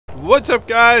What's up,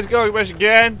 guys? Goglabesh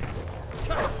again.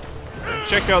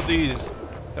 Check out these.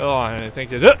 Hold on, I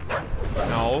think is it.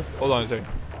 No, hold on a second.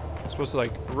 I'm supposed to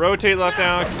like rotate left,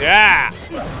 Alex. Yeah,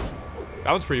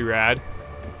 that was pretty rad.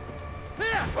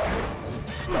 Yeah,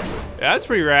 that's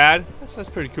pretty rad. That's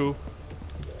pretty cool.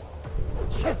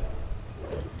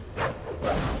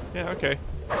 Yeah, okay.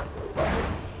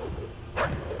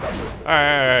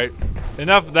 Alright.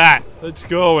 Enough of that. Let's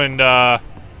go and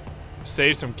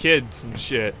save some kids and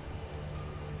shit.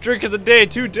 Drink of the day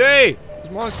today is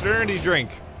Monster Energy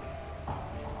drink.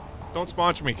 Don't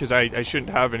sponsor me because I shouldn't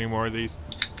have any more of these.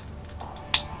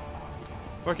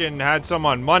 Fucking had some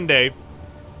on Monday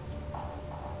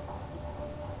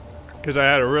because I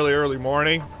had a really early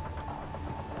morning.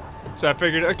 So I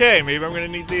figured, okay, maybe I'm gonna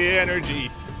need the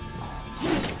energy.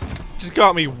 Just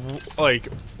got me like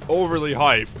overly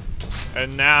hyped,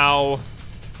 and now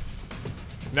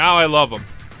I love them.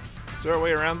 Is there a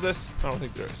way around this? I don't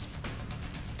think there is.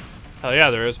 Hell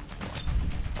yeah, there is.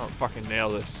 I'll fucking nail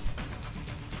this.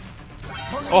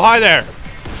 Oh, hi there!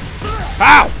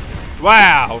 Ow!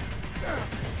 Wow!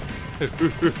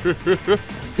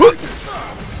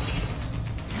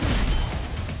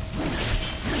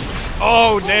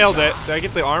 Oh, nailed it. Did I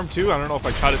get the arm too? I don't know if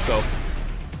I cut it though.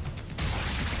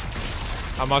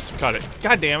 I must have cut it.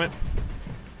 God damn it.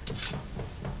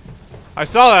 I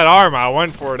saw that arm. I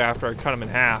went for it after I cut him in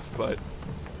half, but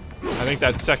I think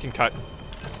that second cut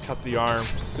the arm,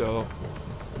 so...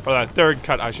 Or that third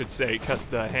cut, I should say, cut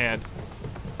the hand.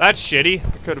 That's shitty.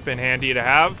 It could have been handy to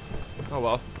have. Oh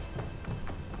well.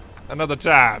 Another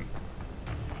time.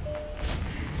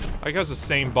 I guess the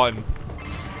same button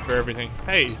for everything.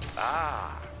 Hey.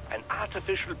 Ah, an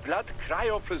artificial blood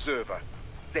cryopreserver.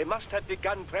 They must have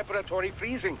begun preparatory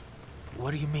freezing.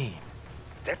 What do you mean?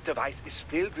 That device is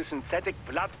filled with synthetic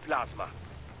blood plasma.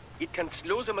 It can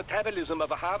slow the metabolism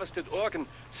of a harvested organ,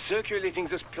 circulating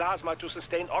this plasma to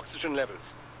sustain oxygen levels.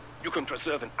 You can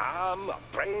preserve an arm, a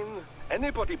brain, any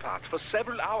body part for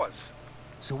several hours.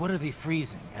 So what are they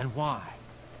freezing, and why?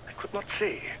 I could not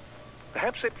say.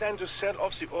 Perhaps they plan to sell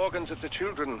off the organs of the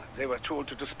children they were told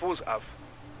to dispose of.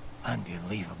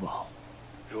 Unbelievable.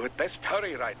 You had best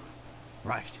hurry, Raiden.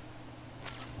 Right.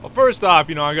 Well, first off,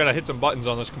 you know, I gotta hit some buttons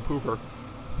on this computer.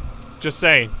 Just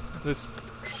saying.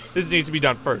 This needs to be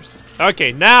done first.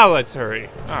 Okay, now let's hurry.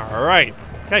 Alright.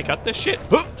 Can I cut this shit?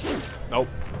 Huh. Nope.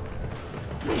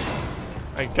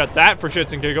 I can cut that for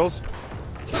shits and giggles.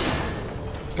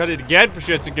 Cut it again for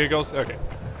shits and giggles. Okay.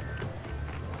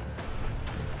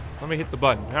 Let me hit the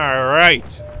button.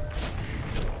 Alright.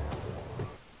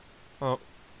 Oh.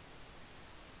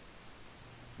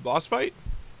 Boss fight?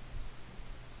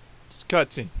 It's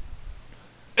cutscene.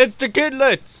 It's the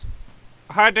kidlets!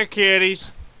 Hi there,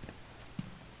 kitties.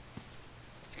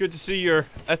 It's good to see you're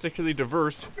ethically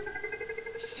diverse.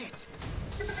 Shit.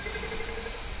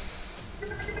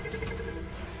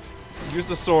 Use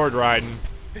the sword, Raiden.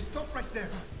 Hey, stop right there.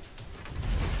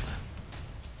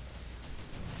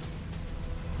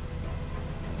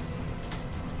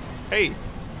 Hey,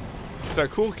 it's that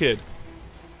cool kid.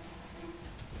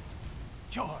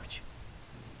 George.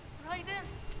 Raiden.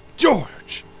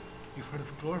 George! You've heard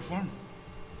of chloroform?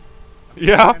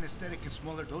 Yeah? Anesthetic in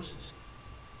smaller doses.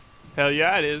 Hell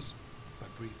yeah, it is.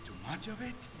 But breathe too much of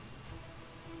it.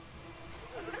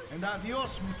 And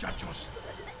adios, muchachos.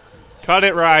 Cut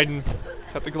it, Raiden.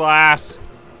 Cut the glass.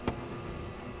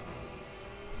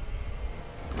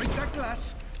 Break that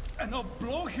glass, and I'll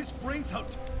blow his brains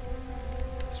out.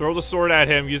 Throw the sword at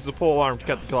him, use the pole arm to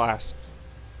cut the glass.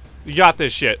 You got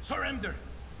this shit. Surrender.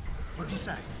 Or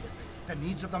decide. The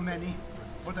needs of the many,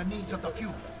 or the needs of the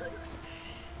few.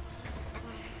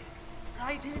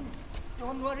 Raiden,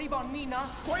 don't worry about me now.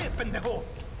 Quiet, pendejo.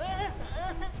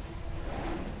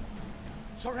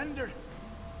 Surrender.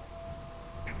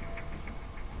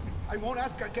 I won't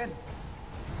ask again.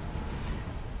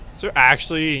 Is there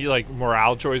actually, like,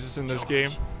 morale choices in this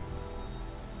game?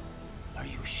 Are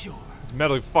you sure? It's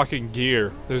Metal fucking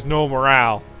Gear. There's no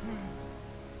morale.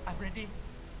 I'm ready.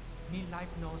 Me life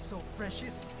now so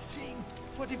precious. Ting,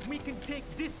 what if we can take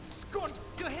this skunt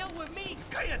to hell with me?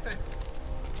 Cállate.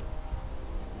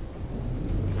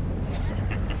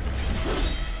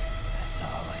 That's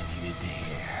all I needed to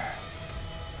hear.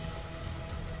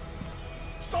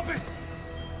 Stop it.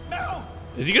 Now.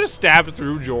 Is he gonna stab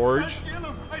through George? I'll kill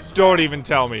him, I swear. Don't even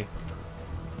tell me.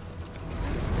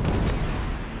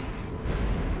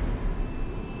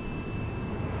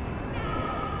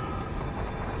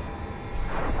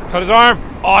 Cut his arm!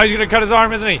 Oh, he's gonna cut his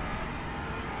arm, isn't he?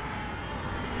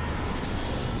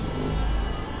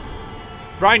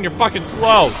 Brian, you're fucking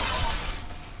slow.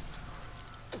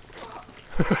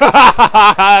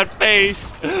 That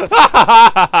face.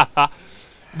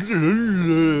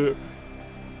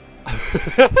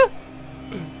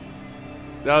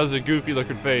 That was a goofy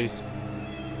looking face.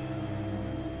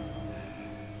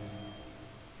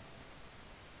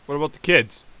 What about the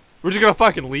kids? We're just gonna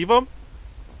fucking leave them?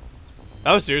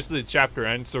 That was seriously the chapter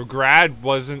end. So Grad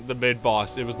wasn't the mid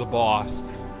boss, it was the boss.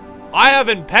 I have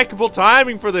impeccable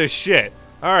timing for this shit.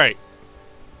 Alright.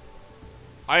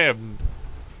 I am.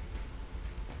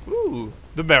 Ooh,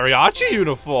 the mariachi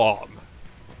uniform.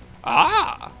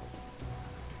 Ah.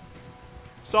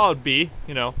 Solid B,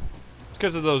 you know. It's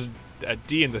because of those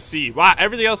D and the C. Wow,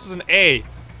 everything else is an A.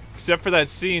 Except for that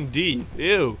C and D.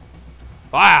 Ew.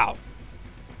 Wow.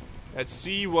 That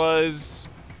C was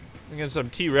against some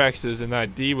T-Rexes, and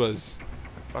that D was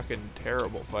a fucking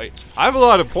terrible fight. I have a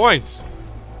lot of points.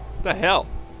 What the hell?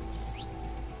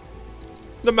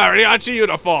 The mariachi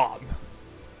uniform.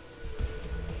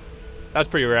 That's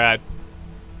pretty rad.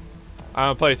 I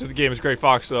don't play through the game as Gray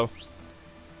Fox though.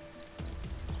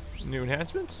 New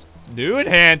enhancements? New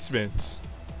enhancements.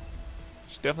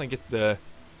 Should definitely get the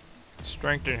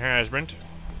strength enhancement.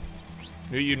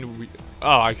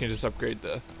 Oh, I can just upgrade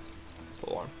the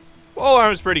polearm.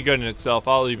 Polearm is pretty good in itself.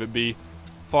 I'll leave it be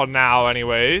for now,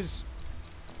 anyways.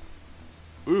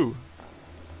 Ooh.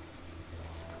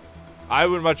 I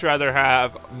would much rather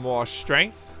have more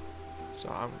strength, so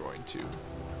I'm going to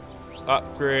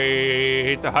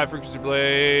upgrade the high frequency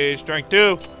blade, strength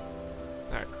 2.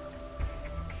 Alright.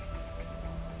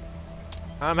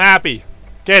 I'm happy.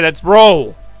 Okay, let's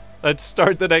roll. Let's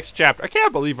start the next chapter. I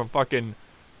can't believe I'm fucking.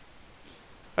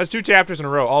 That's 2 chapters in a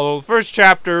row. Although the first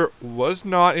chapter was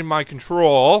not in my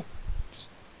control.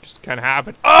 Just kind of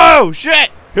happened. Oh,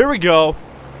 shit! Here we go.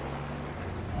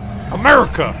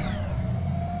 America!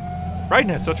 Raiden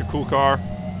has such a cool car.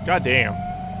 God damn.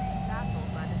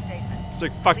 It's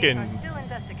like fucking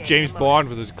James Bond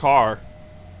with his car.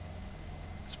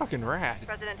 It's fucking rad.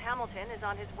 President Hamilton is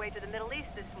on his way to the Middle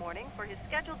East this morning for his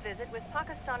scheduled visit with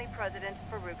Pakistani President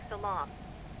Farouk Salam.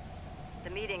 The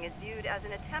meeting is viewed as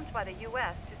an attempt by the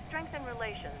U.S. to strengthen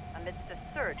relations amidst a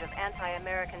surge of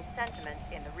anti-American sentiment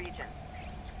in the region.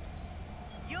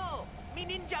 Yo, me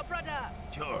ninja brother.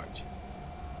 George,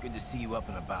 good to see you up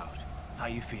and about. How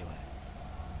you feeling?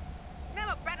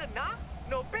 Never better, nah?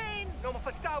 No pain, no more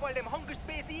starve while them hunger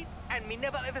spaces, and me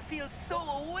never ever feel so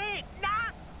awake,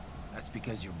 nah? That's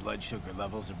because your blood sugar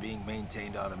levels are being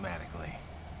maintained automatically.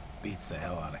 Beats the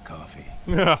hell out of coffee.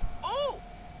 Yeah. Oh!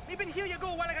 Even here you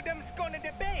go while I got them scone in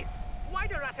the base. Why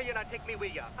the rata you not take me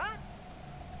with ya, huh?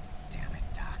 Damn it,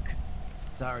 Doc.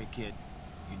 Sorry, kid.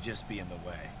 You'd just be in the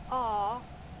way. Aw.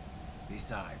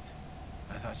 Besides,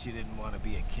 I thought you didn't want to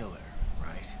be a killer,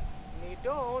 right? Me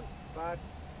don't, but...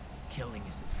 Killing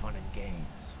isn't fun and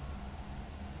games.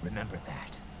 Remember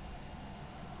that.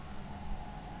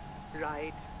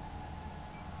 Right.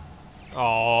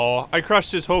 Oh, I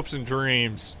crushed his hopes and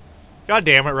dreams. God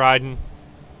damn it, Raiden.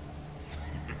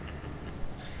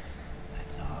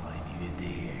 That's all I needed to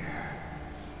hear.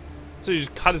 So you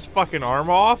just cut his fucking arm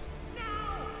off?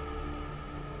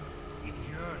 It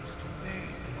yearns to bathe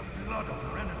in the blood of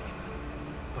your enemies,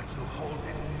 but you hold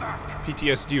it back.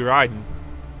 PTSD Raiden.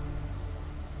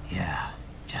 Yeah,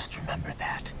 just remember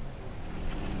that.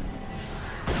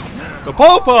 The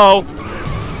Popo!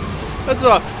 That's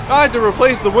I had to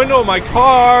replace the window of my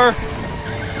car.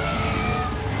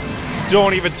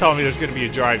 Don't even tell me there's gonna be a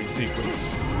driving sequence.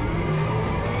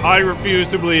 I refuse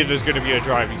to believe there's gonna be a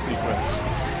driving sequence.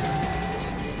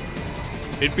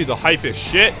 It'd be the hypest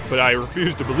shit, but I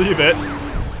refuse to believe it.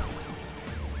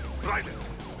 Raiden,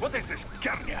 what is this,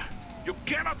 Garnia? You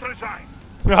cannot resign.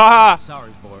 Haha!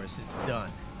 Sorry, Boris, it's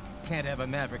done. Can't have a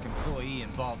Maverick employee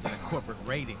involved in a corporate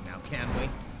raiding now, can we?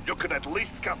 You can at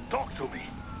least come talk to me.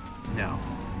 No.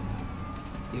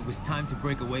 It was time to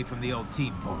break away from the old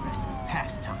team, Boris.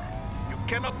 Past time. You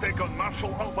cannot take on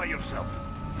Marshall all by yourself.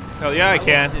 Hell yeah, I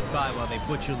can. won't sit by while they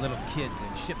butcher little kids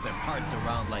and ship their parts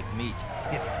around like meat.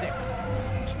 It's sick.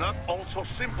 It's not all so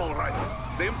simple,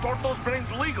 Raiden. They import those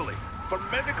brains legally. For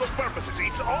medical purposes,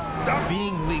 it's all done.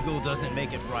 Being legal doesn't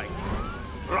make it right.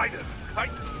 Raiden,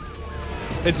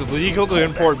 It's legal to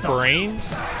import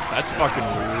brains? That's fucking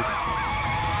weird.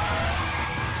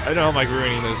 I know I'm like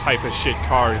ruining this hype as shit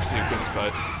car sequence,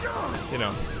 but you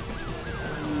know.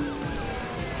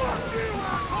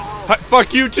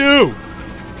 Fuck you too!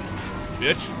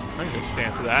 Bitch. I'm gonna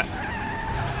stand for that.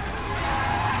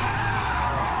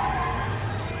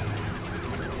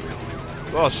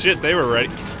 Well shit, they were ready.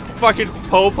 Fucking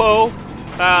Popo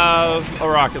have a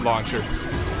rocket launcher.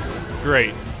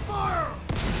 Great.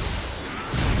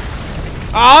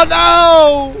 Oh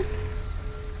no!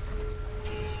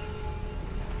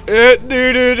 It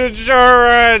needed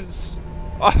insurance!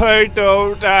 I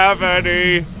don't have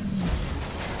any.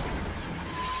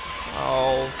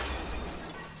 Oh.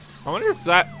 I wonder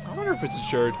if it's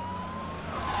insured.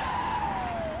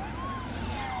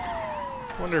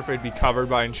 I wonder if it'd be covered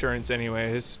by insurance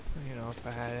anyways. You know, if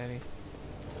I had any.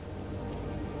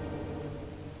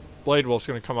 Blade Wolf's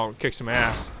gonna come out and kick some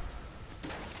ass.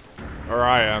 Or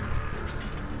I am.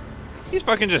 He's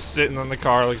fucking just sitting in the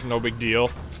car like it's no big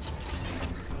deal.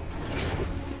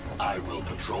 I will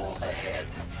patrol ahead.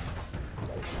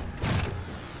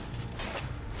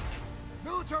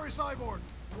 Military cyborg,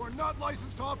 you are not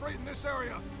licensed to operate in this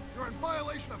area. You're in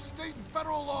violation of state and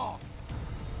federal law.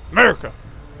 America!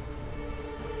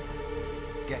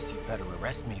 Guess you better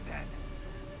arrest me then.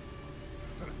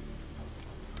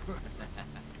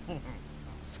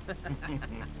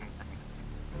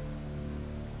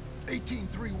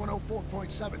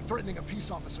 183104.7, threatening a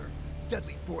peace officer.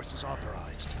 Deadly force is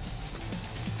authorized.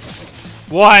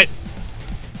 What?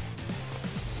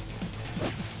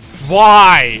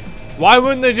 Why? Why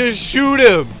wouldn't they just shoot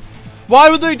him? Why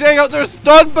would they take out their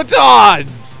stun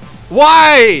batons?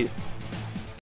 Why?